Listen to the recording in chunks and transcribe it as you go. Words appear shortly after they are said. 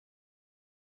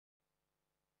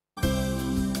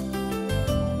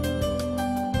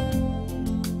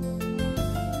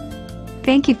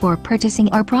Thank you for purchasing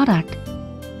our product.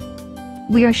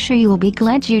 We are sure you will be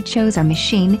glad you chose our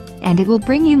machine, and it will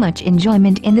bring you much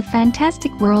enjoyment in the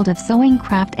fantastic world of sewing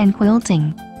craft and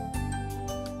quilting.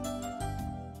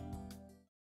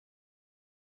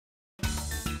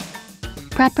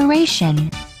 Preparation.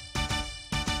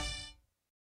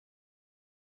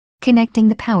 Connecting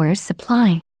the power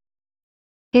supply.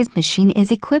 His machine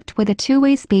is equipped with a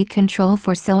two-way speed control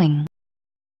for sewing.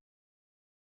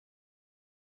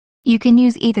 You can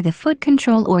use either the foot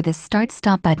control or the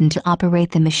start-stop button to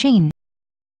operate the machine.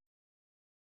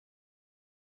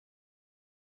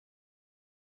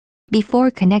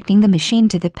 Before connecting the machine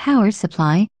to the power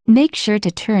supply, make sure to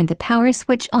turn the power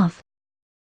switch off.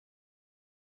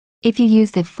 If you use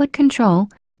the foot control,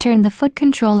 turn the foot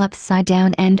control upside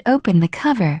down and open the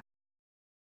cover.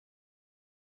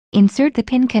 Insert the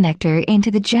pin connector into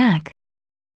the jack.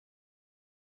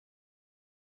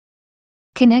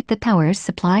 Connect the power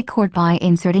supply cord by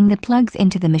inserting the plugs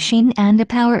into the machine and a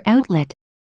power outlet.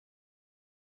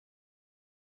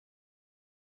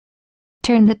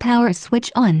 Turn the power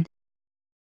switch on.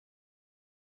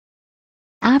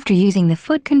 After using the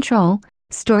foot control,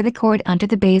 store the cord under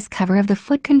the base cover of the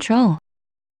foot control.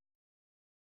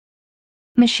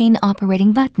 Machine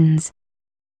operating buttons.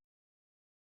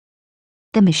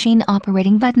 The machine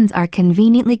operating buttons are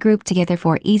conveniently grouped together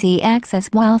for easy access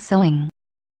while sewing.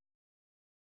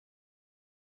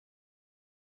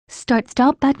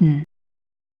 Start-stop button.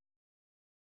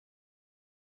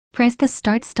 Press the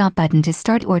start-stop button to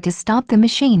start or to stop the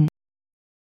machine.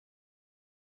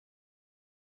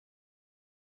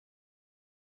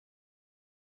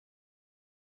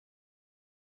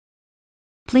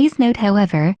 Please note,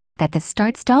 however, that the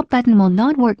start-stop button will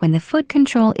not work when the foot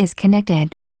control is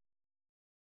connected.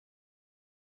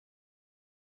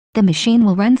 The machine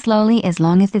will run slowly as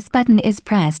long as this button is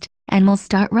pressed, and will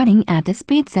start running at the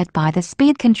speed set by the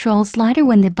speed control slider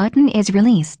when the button is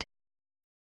released.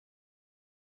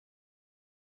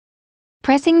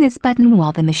 Pressing this button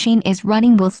while the machine is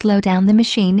running will slow down the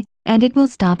machine, and it will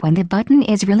stop when the button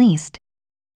is released.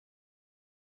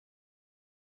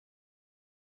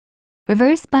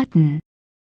 Reverse button.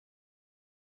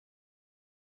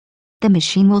 The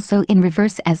machine will sew in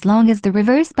reverse as long as the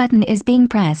reverse button is being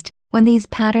pressed when these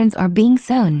patterns are being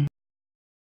sewn.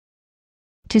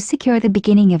 To secure the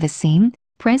beginning of a seam,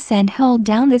 press and hold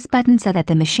down this button so that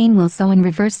the machine will sew in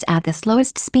reverse at the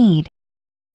slowest speed.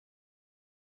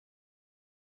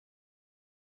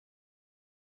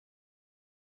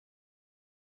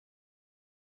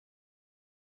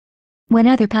 When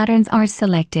other patterns are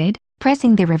selected,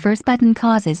 pressing the reverse button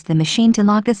causes the machine to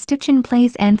lock the stitch in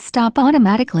place and stop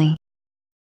automatically.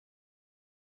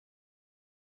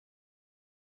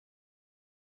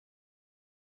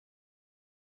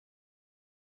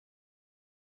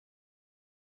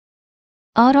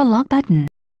 Auto lock button.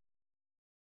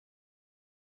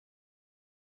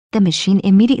 The machine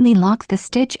immediately locks the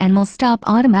stitch and will stop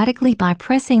automatically by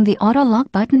pressing the auto lock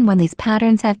button when these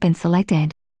patterns have been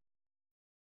selected.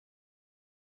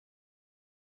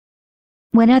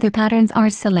 When other patterns are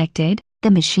selected, the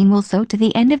machine will sew to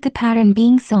the end of the pattern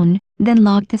being sewn, then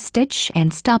lock the stitch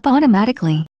and stop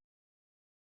automatically.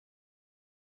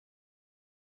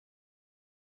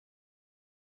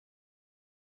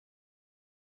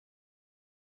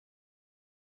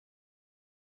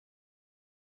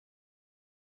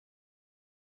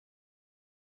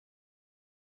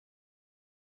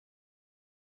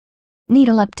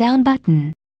 Needle up-down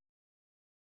button.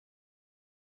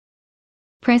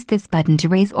 Press this button to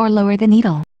raise or lower the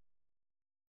needle.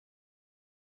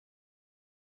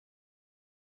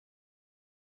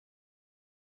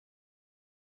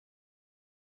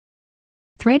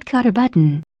 Thread cutter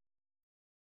button.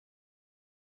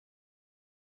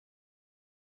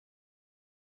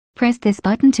 Press this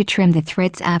button to trim the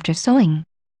threads after sewing.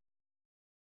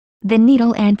 The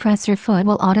needle and presser foot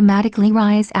will automatically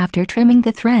rise after trimming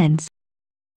the threads.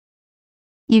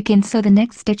 You can sew the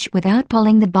next stitch without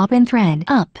pulling the bobbin thread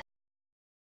up.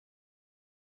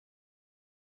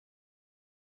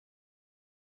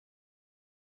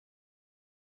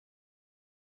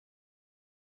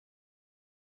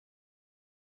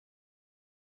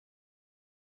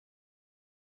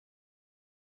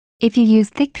 If you use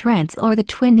thick threads or the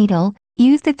twin needle,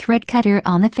 use the thread cutter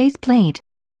on the faceplate.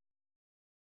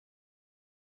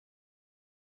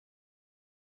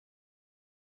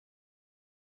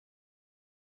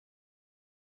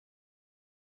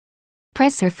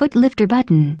 Presser foot lifter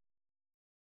button.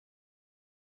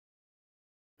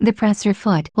 The presser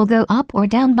foot will go up or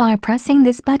down by pressing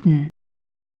this button.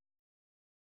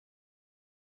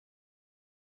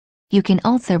 You can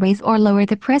also raise or lower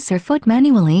the presser foot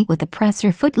manually with the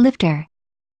presser foot lifter.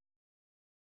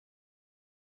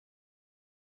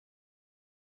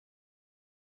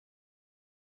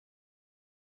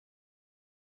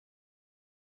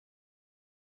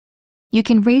 You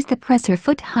can raise the presser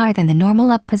foot higher than the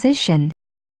normal up position.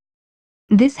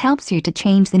 This helps you to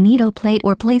change the needle plate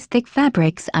or place thick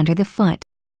fabrics under the foot.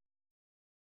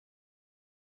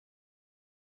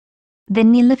 The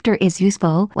knee lifter is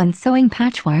useful when sewing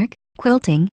patchwork,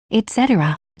 quilting,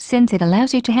 etc., since it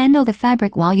allows you to handle the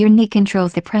fabric while your knee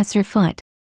controls the presser foot.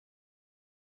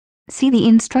 See the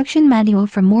instruction manual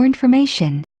for more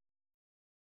information.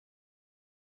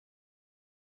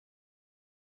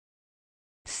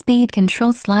 Speed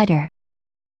control slider.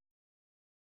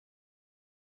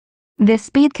 The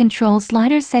speed control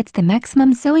slider sets the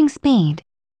maximum sewing speed.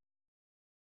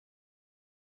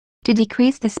 To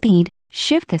decrease the speed,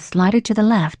 shift the slider to the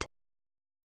left.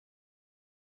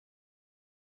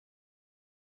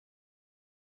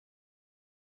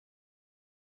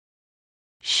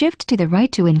 Shift to the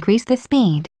right to increase the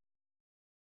speed.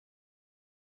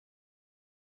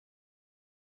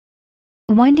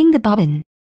 Winding the bobbin.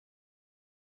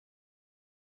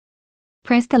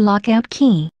 Press the lockout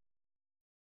key.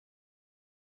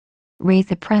 Raise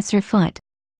the presser foot.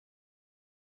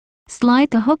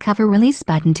 Slide the hook cover release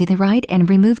button to the right and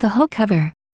remove the hook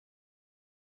cover.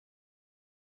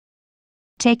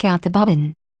 Take out the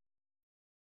bobbin.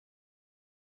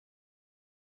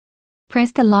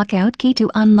 Press the lockout key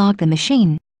to unlock the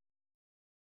machine.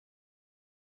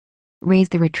 Raise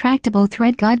the retractable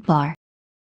thread guide bar.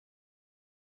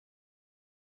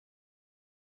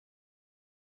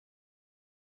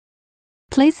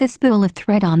 Place a spool of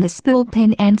thread on the spool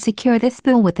pin and secure the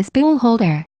spool with the spool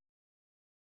holder.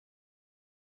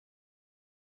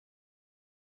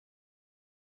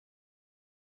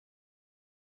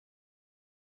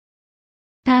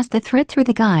 Pass the thread through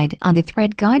the guide on the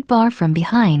thread guide bar from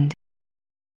behind.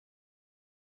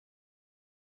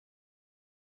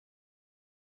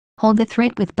 Hold the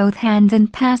thread with both hands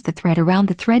and pass the thread around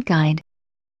the thread guide.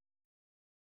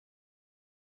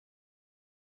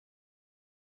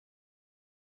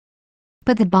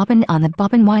 Put the bobbin on the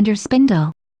bobbin winder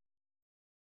spindle.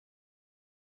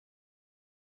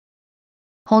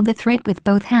 Hold the thread with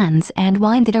both hands and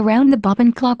wind it around the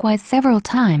bobbin clockwise several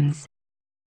times.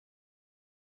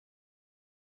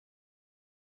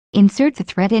 Insert the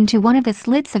thread into one of the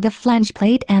slits of the flange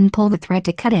plate and pull the thread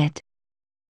to cut it.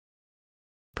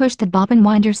 Push the bobbin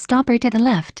winder stopper to the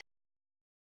left.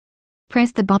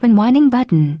 Press the bobbin winding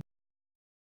button.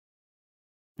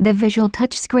 The visual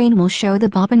touch screen will show the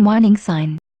bobbin winding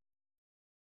sign.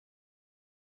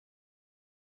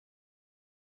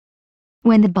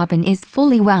 When the bobbin is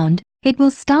fully wound, it will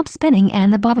stop spinning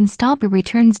and the bobbin stopper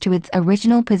returns to its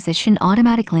original position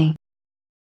automatically.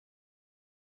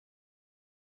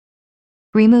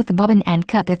 Remove the bobbin and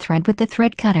cut the thread with the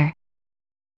thread cutter.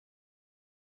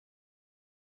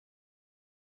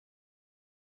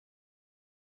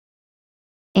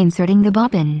 Inserting the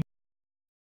bobbin.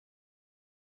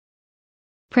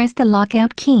 Press the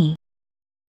lockout key.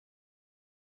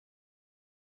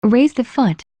 Raise the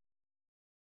foot.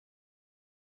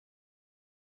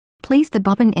 Place the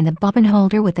bobbin in the bobbin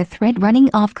holder with the thread running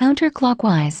off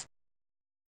counterclockwise.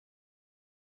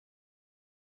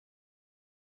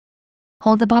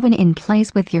 Hold the bobbin in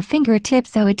place with your fingertips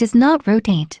so it does not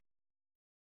rotate.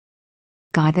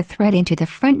 Guide the thread into the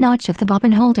front notch of the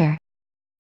bobbin holder.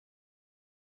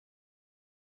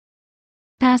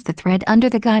 Pass the thread under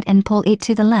the guide and pull it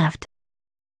to the left.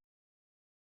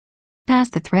 Pass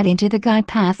the thread into the guide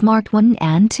path marked 1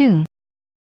 and 2.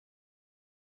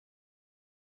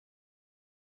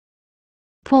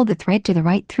 Pull the thread to the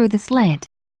right through the slit.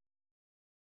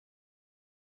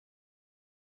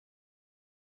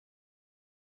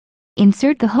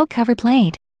 Insert the hook cover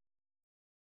plate.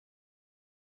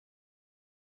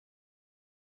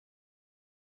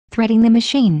 Threading the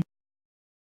machine.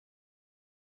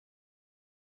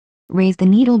 Raise the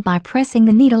needle by pressing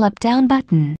the needle up-down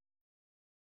button.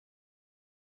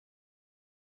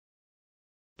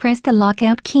 Press the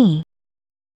lockout key.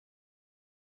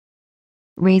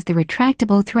 Raise the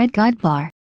retractable thread guide bar.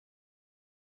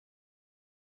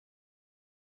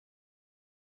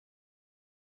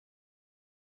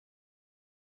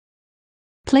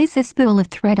 Place a spool of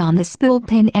thread on the spool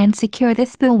pin and secure the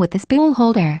spool with the spool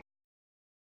holder.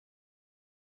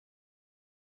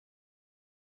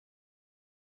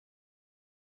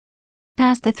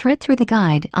 Pass the thread through the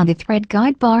guide on the thread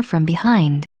guide bar from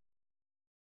behind.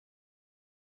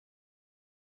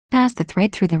 Pass the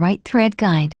thread through the right thread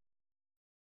guide.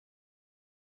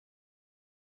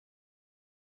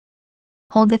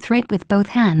 Hold the thread with both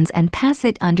hands and pass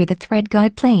it under the thread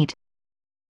guide plate.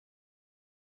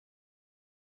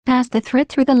 Pass the thread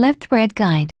through the left thread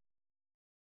guide.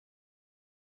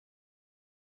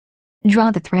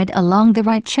 Draw the thread along the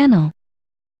right channel.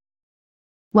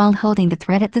 While holding the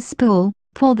thread at the spool,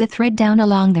 pull the thread down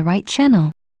along the right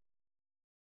channel.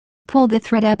 Pull the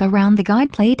thread up around the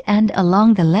guide plate and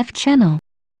along the left channel.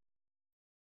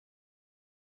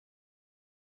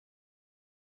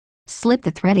 Slip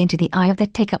the thread into the eye of the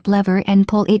take-up lever and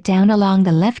pull it down along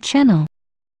the left channel.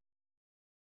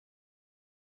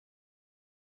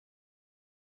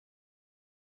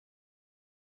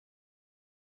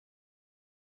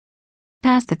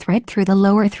 Pass the thread through the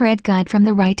lower thread guide from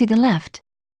the right to the left.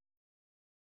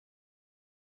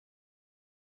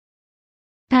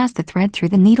 Pass the thread through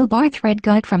the needle bar thread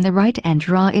guide from the right and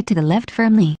draw it to the left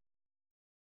firmly.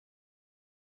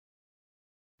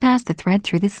 Pass the thread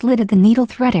through the slit of the needle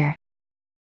threader.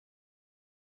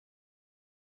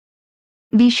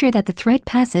 Be sure that the thread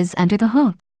passes under the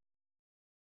hook.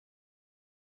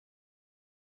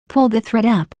 Pull the thread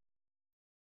up.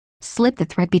 Slip the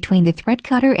thread between the thread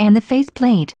cutter and the face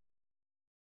plate.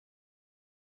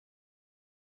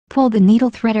 Pull the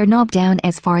needle threader knob down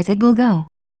as far as it will go.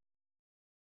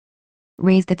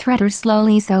 Raise the threader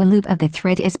slowly so a loop of the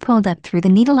thread is pulled up through the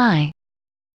needle eye.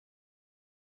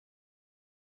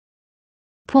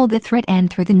 Pull the thread end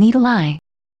through the needle eye.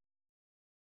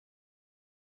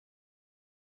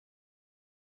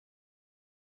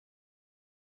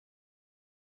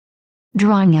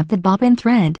 Drawing up the bobbin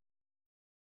thread.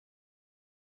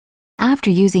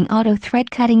 After using auto thread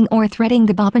cutting or threading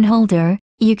the bobbin holder,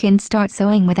 you can start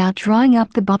sewing without drawing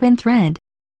up the bobbin thread.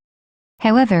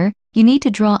 However, you need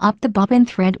to draw up the bobbin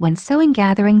thread when sewing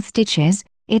gathering stitches,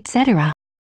 etc.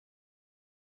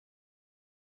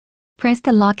 Press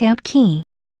the lockout key.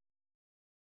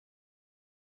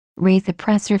 Raise the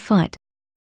presser foot.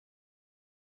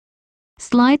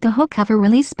 Slide the hook cover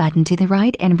release button to the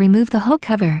right and remove the hook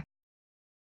cover.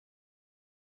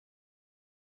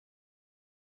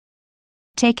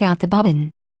 Take out the bobbin.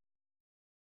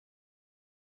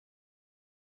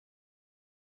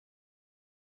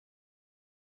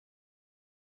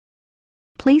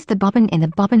 Place the bobbin in the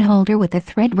bobbin holder with the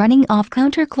thread running off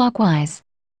counterclockwise.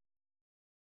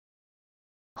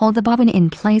 Hold the bobbin in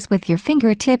place with your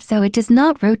fingertips so it does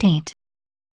not rotate.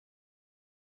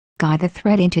 Guide the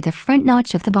thread into the front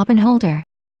notch of the bobbin holder.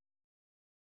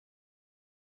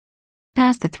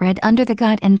 Pass the thread under the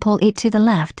guide and pull it to the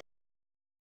left.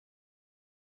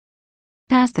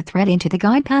 Pass the thread into the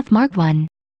guide path mark 1.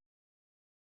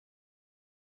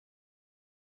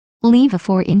 Leave a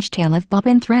 4-inch tail of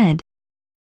bobbin thread.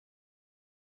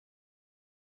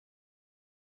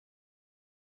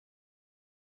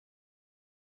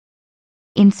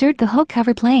 Insert the hook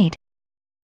cover plate.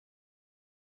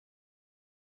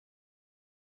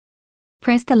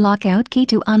 Press the lockout key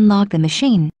to unlock the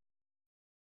machine.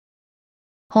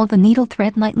 Hold the needle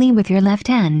thread lightly with your left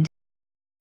hand.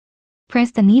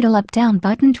 Press the needle up-down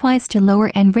button twice to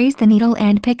lower and raise the needle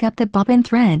and pick up the bobbin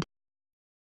thread.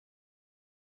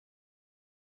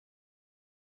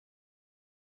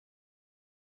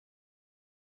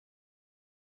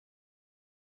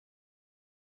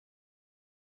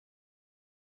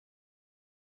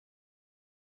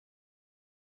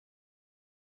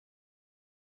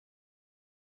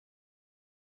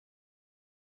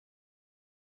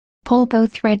 Pull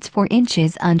both threads 4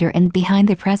 inches under and behind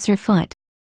the presser foot.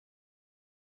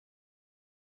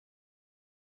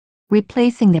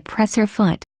 Replacing the presser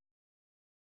foot.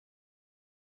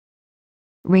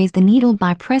 Raise the needle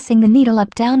by pressing the needle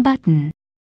up-down button.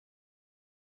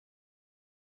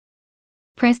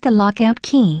 Press the lockout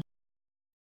key.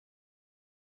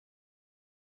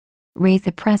 Raise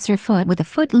the presser foot with a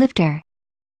foot lifter.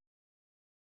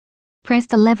 Press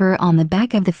the lever on the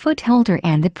back of the foot holder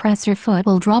and the presser foot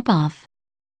will drop off.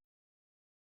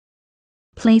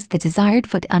 Place the desired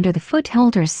foot under the foot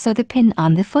holder so the pin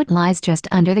on the foot lies just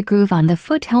under the groove on the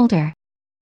foot holder.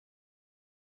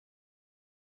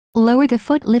 Lower the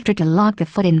foot lifter to lock the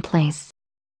foot in place.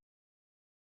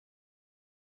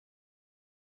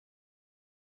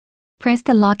 Press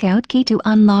the lockout key to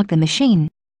unlock the machine.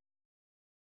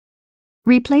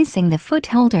 Replacing the foot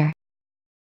holder.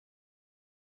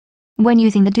 When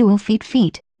using the dual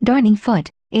feet, darning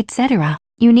foot, etc.,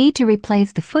 you need to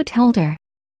replace the foot holder.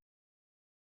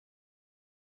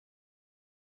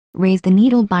 Raise the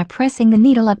needle by pressing the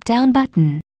needle up-down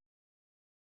button.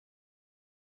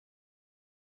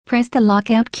 Press the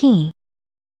lockout key.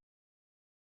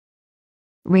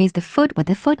 Raise the foot with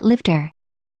the foot lifter.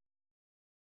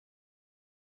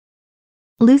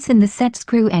 Loosen the set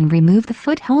screw and remove the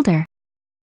foot holder.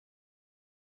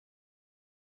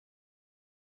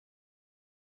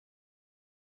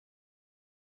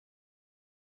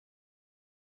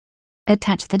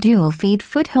 Attach the dual feed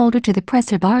foot holder to the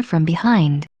presser bar from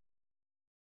behind.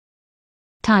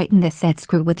 Tighten the set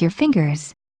screw with your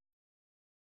fingers.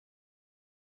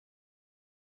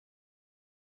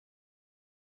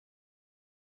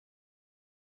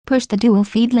 Push the dual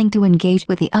feed link to engage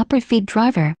with the upper feed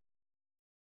driver.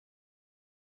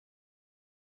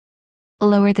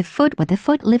 Lower the foot with the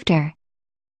foot lifter.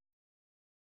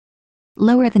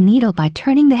 Lower the needle by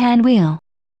turning the hand wheel.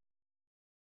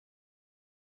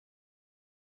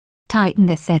 Tighten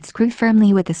the set screw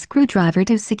firmly with the screwdriver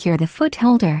to secure the foot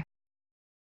holder.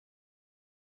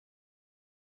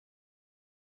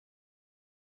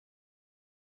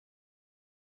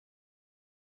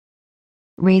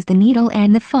 Raise the needle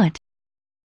and the foot.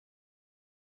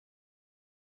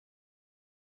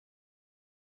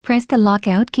 Press the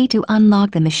lockout key to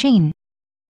unlock the machine.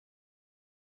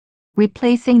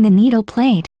 Replacing the needle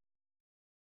plate.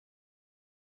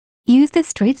 Use the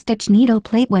straight stitch needle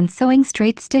plate when sewing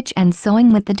straight stitch and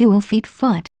sewing with the dual feed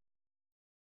foot.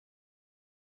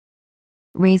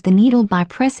 Raise the needle by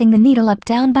pressing the needle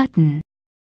up-down button.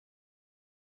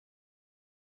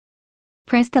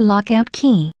 Press the lockout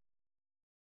key.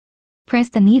 Press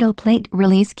the needle plate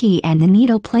release key and the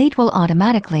needle plate will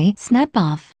automatically snap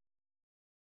off.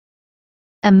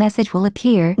 A message will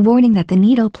appear warning that the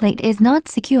needle plate is not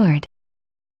secured.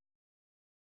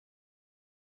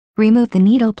 Remove the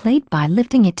needle plate by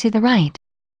lifting it to the right.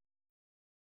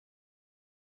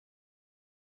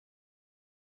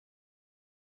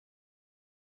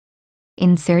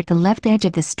 Insert the left edge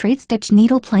of the straight stitch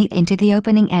needle plate into the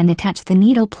opening and attach the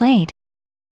needle plate.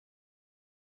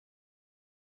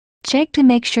 Check to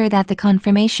make sure that the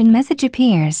confirmation message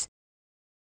appears.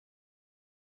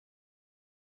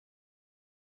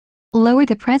 Lower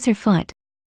the presser foot.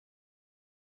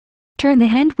 Turn the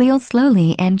hand wheel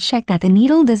slowly and check that the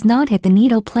needle does not hit the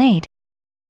needle plate.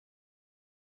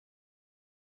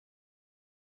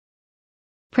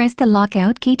 Press the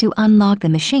lockout key to unlock the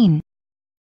machine.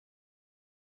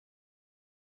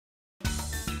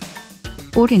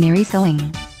 Ordinary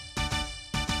sewing.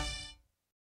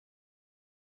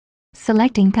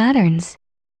 Selecting patterns.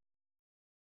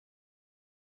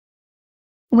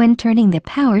 When turning the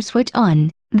power switch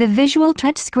on, the visual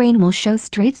touch screen will show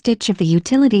straight stitch if the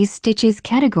utilities stitches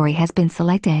category has been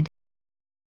selected.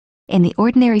 In the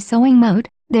ordinary sewing mode,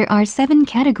 there are 7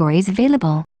 categories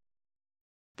available.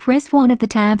 Press one of the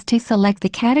tabs to select the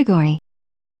category.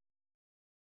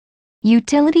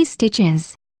 Utility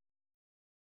stitches,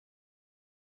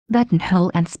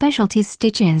 buttonhole and specialty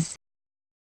stitches,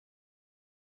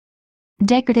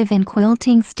 decorative and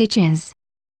quilting stitches,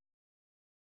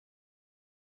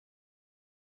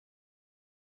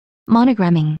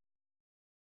 monogramming,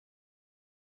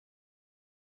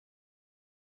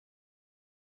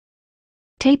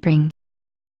 tapering,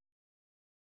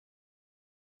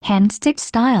 hand stitch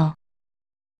style,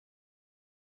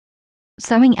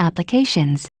 sewing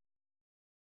applications.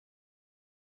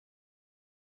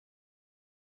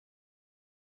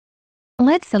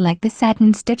 Let's select the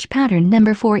satin stitch pattern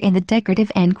number 4 in the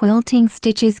decorative and quilting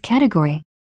stitches category.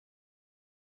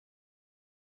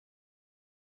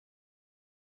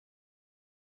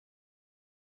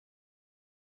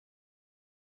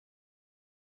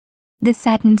 The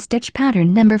satin stitch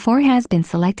pattern number 4 has been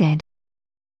selected.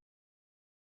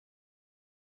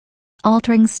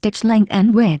 Altering stitch length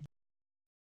and width.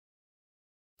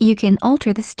 You can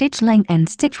alter the stitch length and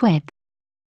stitch width.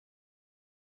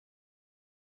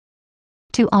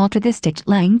 To alter the stitch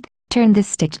length, turn the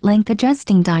stitch length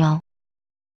adjusting dial.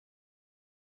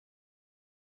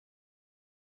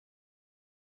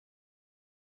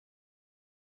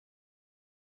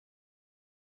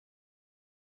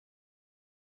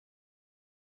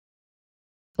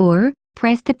 Or,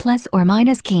 press the plus or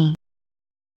minus key.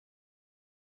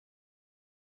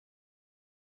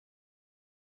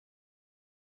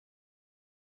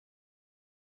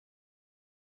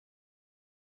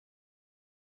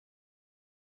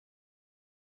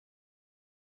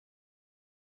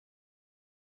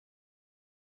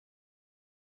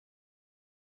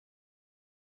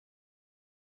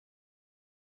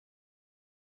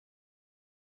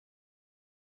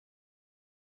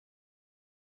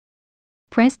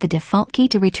 Press the default key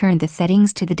to return the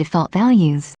settings to the default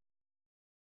values.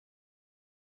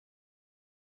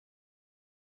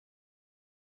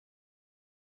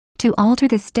 To alter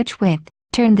the stitch width,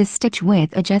 turn the stitch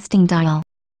width adjusting dial.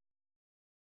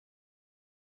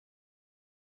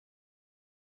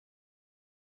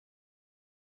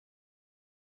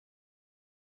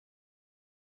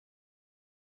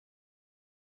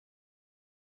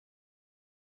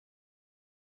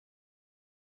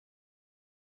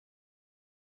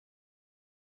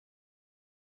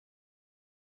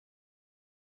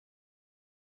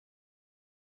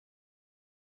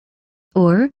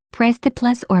 Or, press the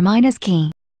plus or minus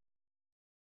key.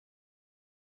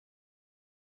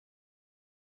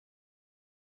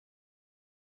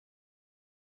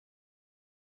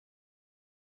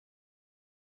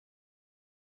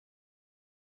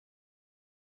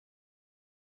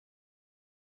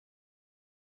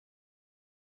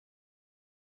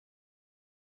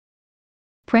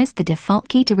 Press the default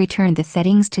key to return the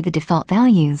settings to the default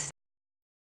values.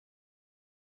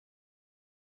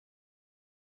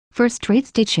 For straight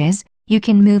stitches, you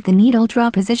can move the needle draw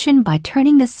position by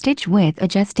turning the stitch width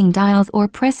adjusting dials or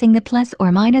pressing the plus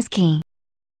or minus key.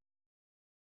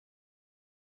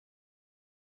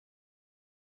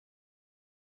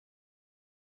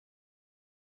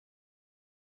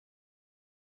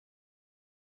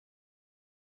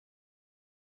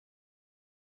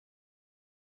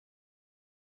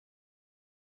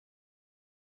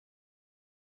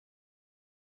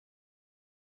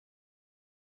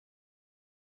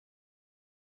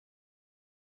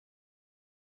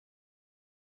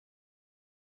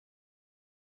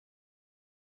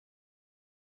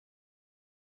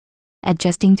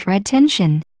 Adjusting thread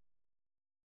tension.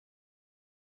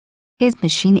 His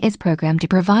machine is programmed to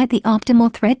provide the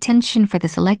optimal thread tension for the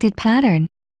selected pattern.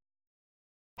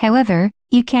 However,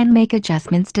 you can make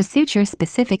adjustments to suit your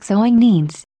specific sewing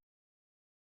needs.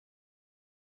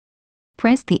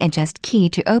 Press the Adjust key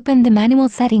to open the manual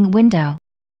setting window.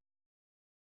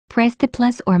 Press the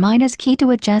plus or minus key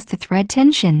to adjust the thread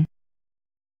tension.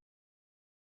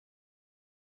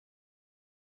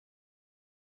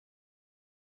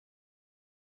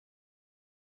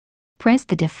 Press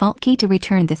the default key to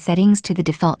return the settings to the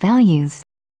default values.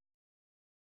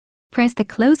 Press the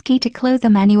Close key to close the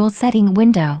manual setting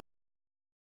window.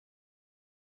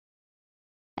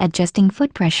 Adjusting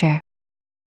foot pressure.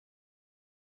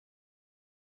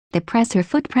 The presser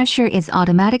foot pressure is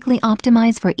automatically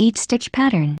optimized for each stitch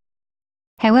pattern.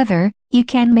 However, you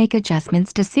can make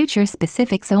adjustments to suit your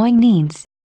specific sewing needs.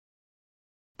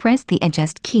 Press the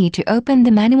Adjust key to open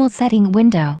the manual setting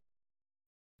window.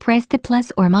 Press the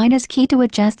plus or minus key to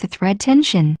adjust the thread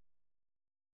tension.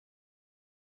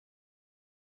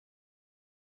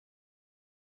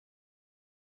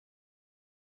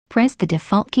 Press the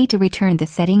default key to return the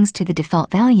settings to the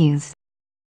default values.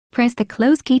 Press the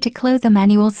Close key to close the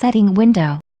manual setting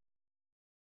window.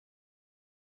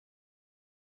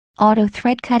 Auto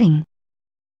thread cutting.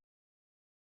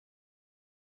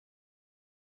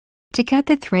 To cut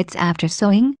the threads after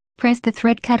sewing, press the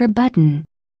thread cutter button.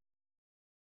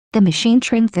 The machine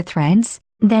trims the threads,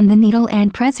 then the needle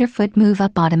and presser foot move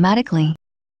up automatically.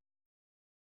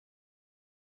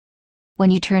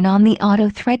 When you turn on the auto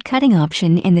thread cutting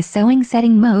option in the sewing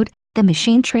setting mode, the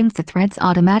machine trims the threads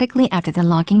automatically after the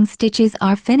locking stitches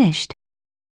are finished.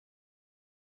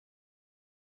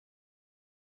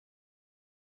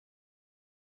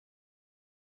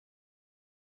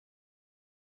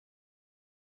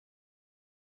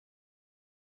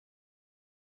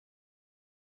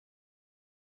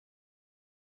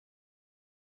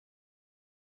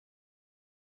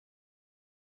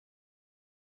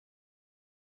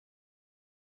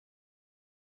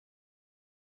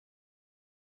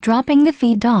 Dropping the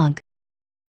feed dog.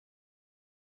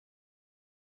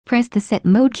 Press the Set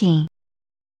Mode key.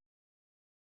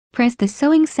 Press the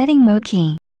Sewing Setting Mode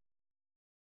key.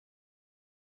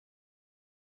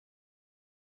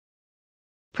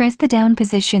 Press the Down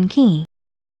Position key.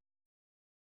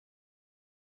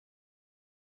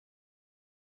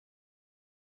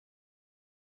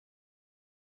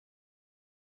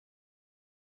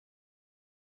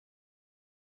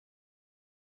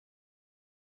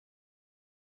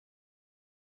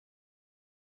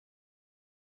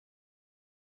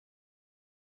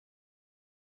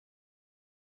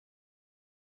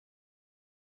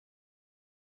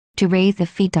 To raise the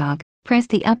feed dog, press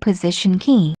the Up Position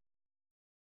key.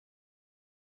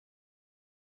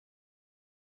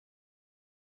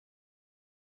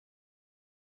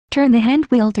 Turn the hand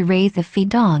wheel to raise the feed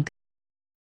dog.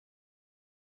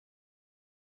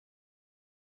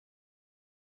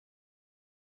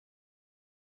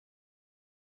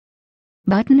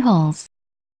 Buttonholes.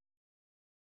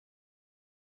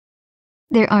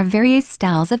 There are various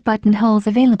styles of buttonholes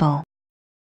available.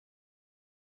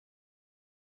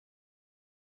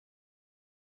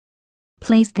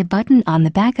 Place the button on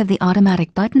the back of the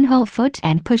automatic buttonhole foot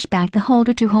and push back the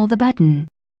holder to hold the button.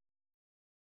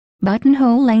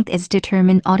 Buttonhole length is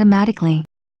determined automatically.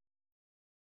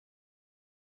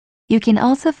 You can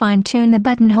also fine-tune the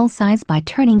buttonhole size by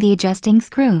turning the adjusting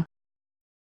screw.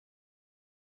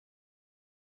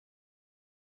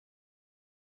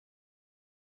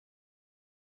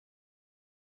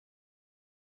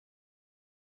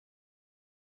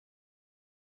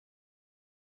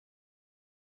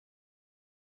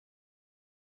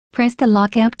 Press the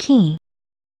lockout key.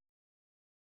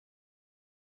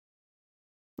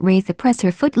 Raise the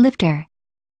presser foot lifter.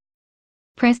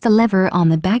 Press the lever on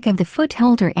the back of the foot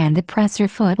holder and the presser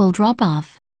foot will drop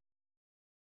off.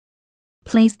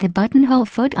 Place the buttonhole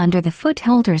foot under the foot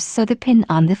holder so the pin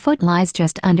on the foot lies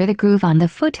just under the groove on the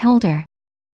foot holder.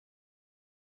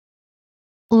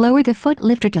 Lower the foot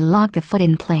lifter to lock the foot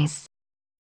in place.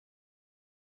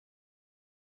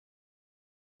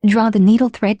 Draw the needle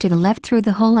thread to the left through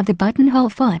the hole of the buttonhole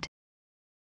foot.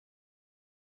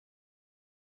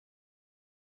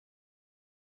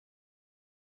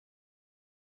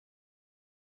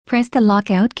 Press the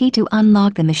lockout key to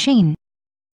unlock the machine.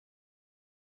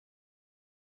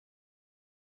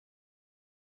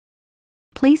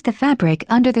 Place the fabric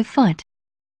under the foot.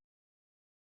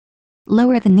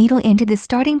 Lower the needle into the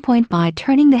starting point by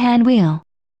turning the hand wheel.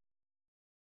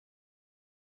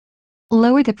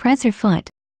 Lower the presser foot.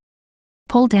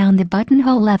 Pull down the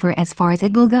buttonhole lever as far as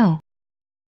it will go.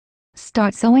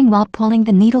 Start sewing while pulling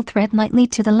the needle thread lightly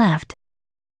to the left.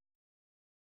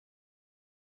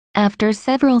 After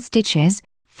several stitches,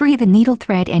 free the needle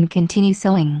thread and continue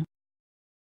sewing.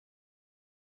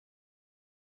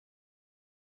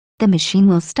 The machine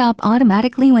will stop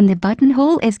automatically when the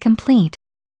buttonhole is complete.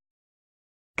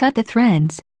 Cut the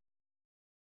threads.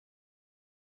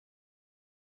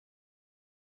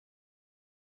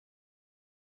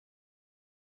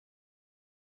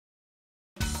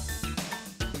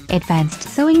 Advanced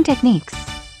sewing techniques.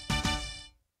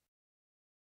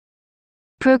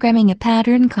 Programming a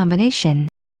pattern combination.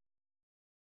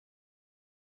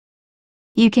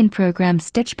 You can program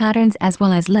stitch patterns as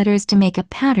well as letters to make a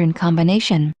pattern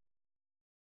combination.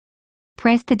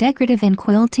 Press the Decorative and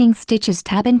Quilting Stitches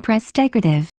tab and press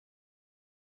Decorative.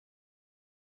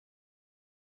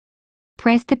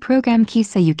 Press the Program key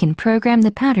so you can program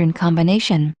the pattern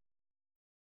combination.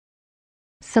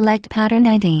 Select Pattern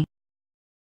ID.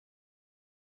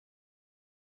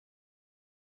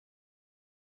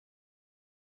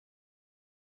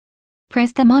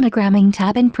 Press the Monogramming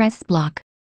tab and press Block.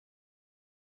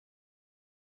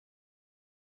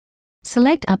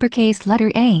 Select uppercase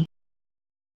letter A.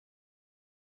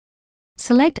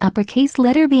 Select uppercase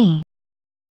letter B.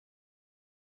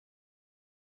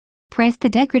 Press the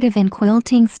Decorative and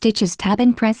Quilting Stitches tab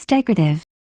and press Decorative.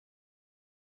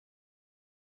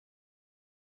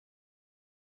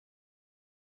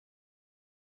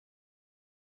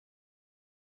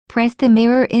 Press the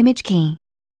Mirror Image key.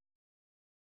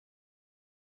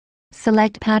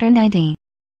 Select Pattern ID.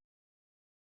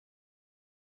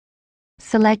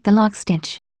 Select the lock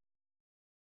stitch.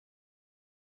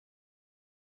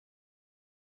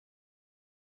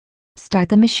 Start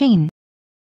the machine.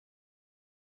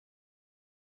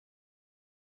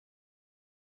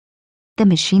 The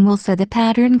machine will sew the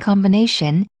pattern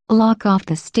combination, lock off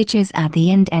the stitches at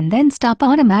the end and then stop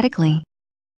automatically.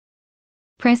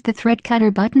 Press the thread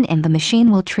cutter button and the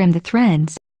machine will trim the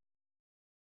threads.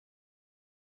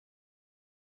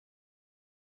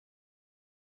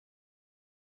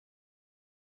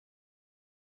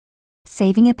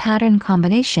 Saving a pattern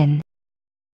combination.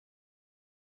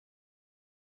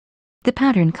 The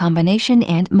pattern combination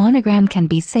and monogram can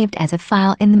be saved as a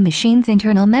file in the machine's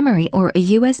internal memory or a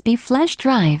USB flash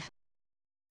drive.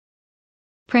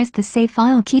 Press the Save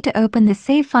File key to open the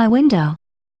Save File window.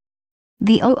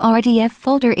 The ORDF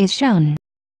folder is shown.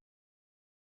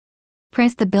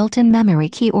 Press the built-in memory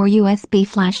key or USB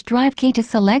flash drive key to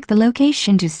select the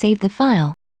location to save the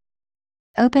file.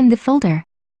 Open the folder.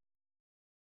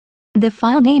 The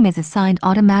file name is assigned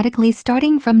automatically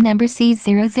starting from number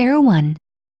C001.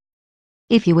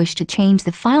 If you wish to change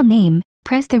the file name,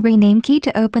 press the Rename key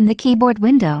to open the keyboard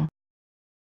window.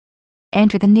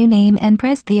 Enter the new name and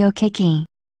press the OK key.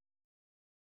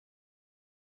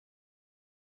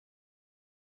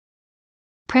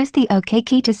 Press the OK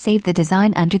key to save the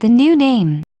design under the new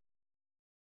name.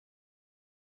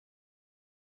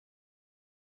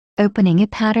 Opening a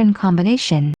pattern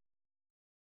combination.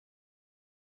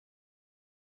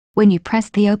 When you press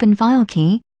the Open File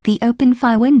key, the Open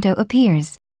File window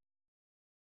appears.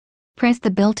 Press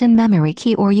the built-in memory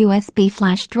key or USB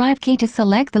flash drive key to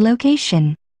select the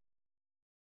location.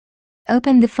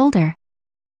 Open the folder.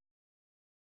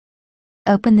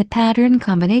 Open the pattern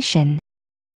combination.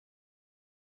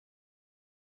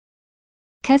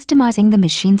 Customizing the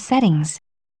machine settings.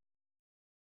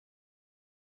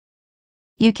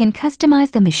 You can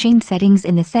customize the machine settings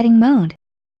in the setting mode.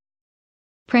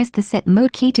 Press the Set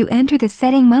Mode key to enter the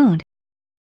setting mode.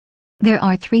 There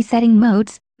are 3 setting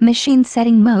modes: Machine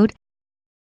Setting Mode,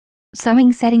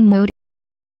 Sewing Setting Mode,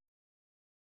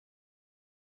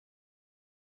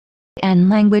 and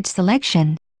Language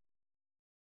Selection.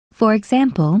 For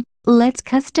example, let's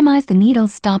customize the needle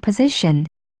stop position.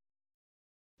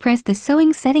 Press the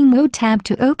Sewing Setting Mode tab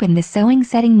to open the Sewing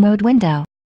Setting Mode window.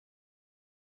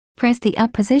 Press the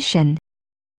Up position.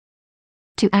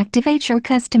 To activate your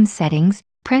custom settings,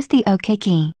 press the OK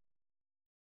key.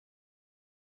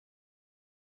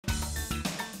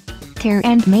 Care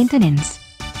and maintenance.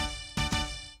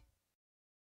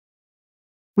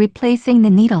 Replacing the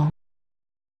needle.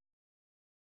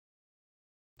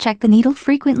 Check the needle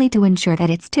frequently to ensure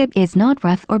that its tip is not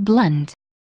rough or blunt.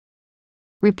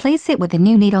 Replace it with a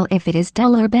new needle if it is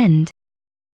dull or bent.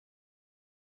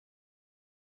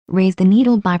 Raise the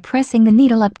needle by pressing the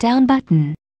needle up-down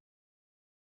button.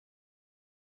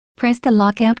 Press the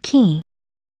lockout key.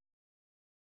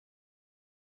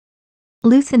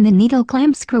 Loosen the needle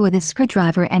clamp screw with a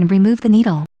screwdriver and remove the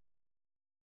needle.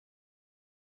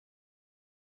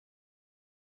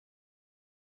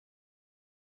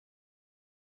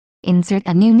 Insert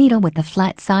a new needle with the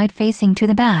flat side facing to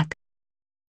the back.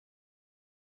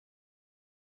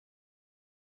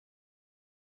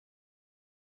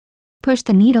 Push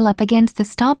the needle up against the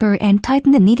stopper and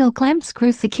tighten the needle clamp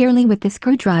screw securely with the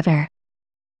screwdriver.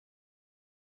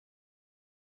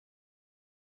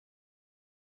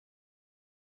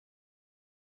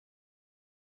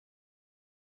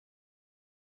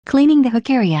 Cleaning the hook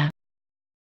area.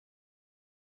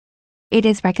 It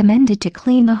is recommended to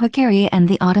clean the hook area and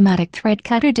the automatic thread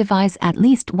cutter device at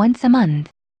least once a month.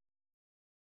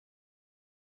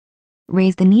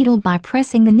 Raise the needle by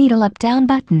pressing the needle up-down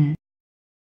button.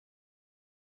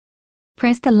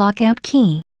 Press the lockout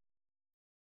key.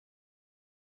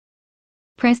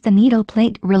 Press the needle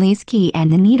plate release key and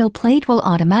the needle plate will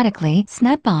automatically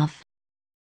snap off.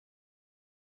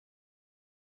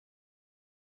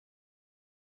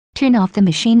 Turn off the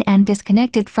machine and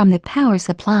disconnect it from the power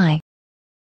supply.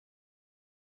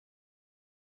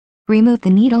 Remove the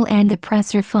needle and the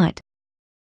presser foot.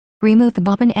 Remove the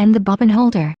bobbin and the bobbin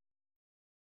holder.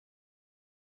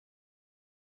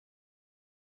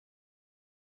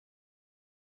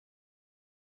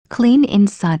 Clean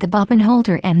inside the bobbin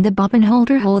holder and the bobbin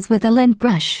holder holes with a lint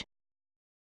brush.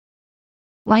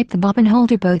 Wipe the bobbin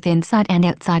holder both inside and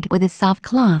outside with a soft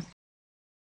cloth.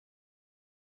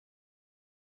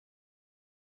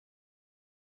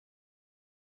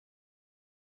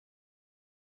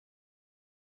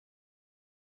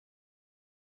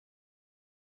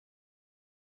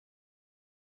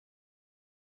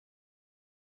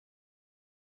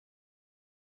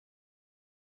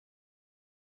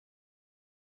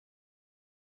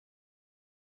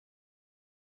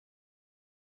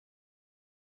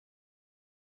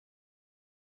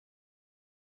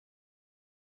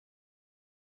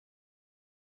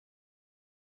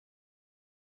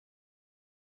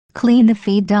 Clean the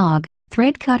feed dog,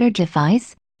 thread cutter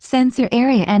device, sensor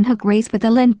area and hook race with a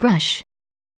lint brush.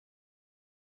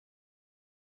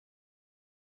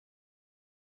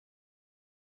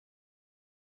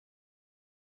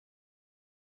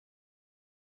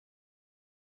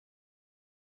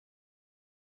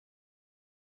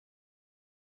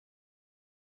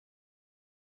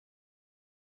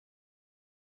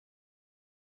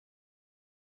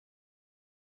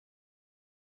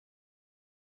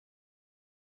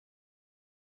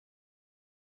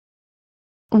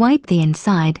 Wipe the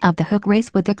inside of the hook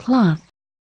race with a cloth.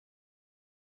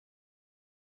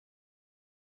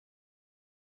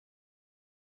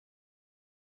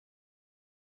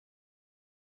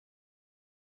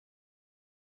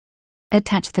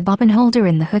 Attach the bobbin holder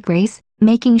in the hook race,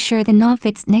 making sure the knob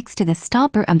fits next to the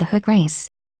stopper of the hook race.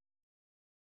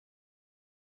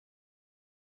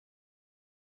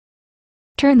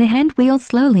 Turn the hand wheel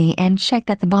slowly and check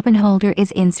that the bobbin holder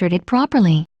is inserted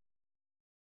properly.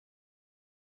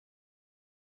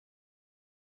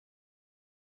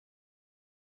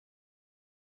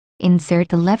 Insert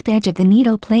the left edge of the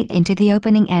needle plate into the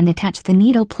opening and attach the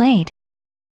needle plate.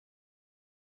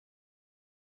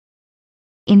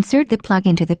 Insert the plug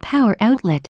into the power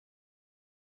outlet.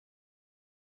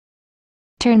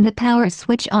 Turn the power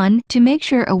switch on to make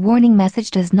sure a warning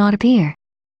message does not appear.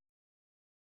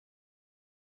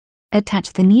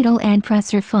 Attach the needle and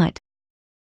presser foot.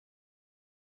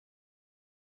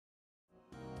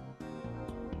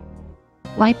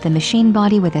 Wipe the machine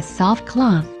body with a soft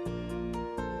cloth.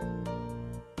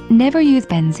 Never use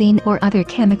benzene or other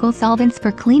chemical solvents for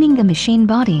cleaning the machine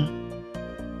body.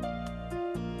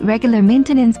 Regular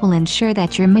maintenance will ensure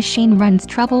that your machine runs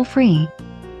trouble-free.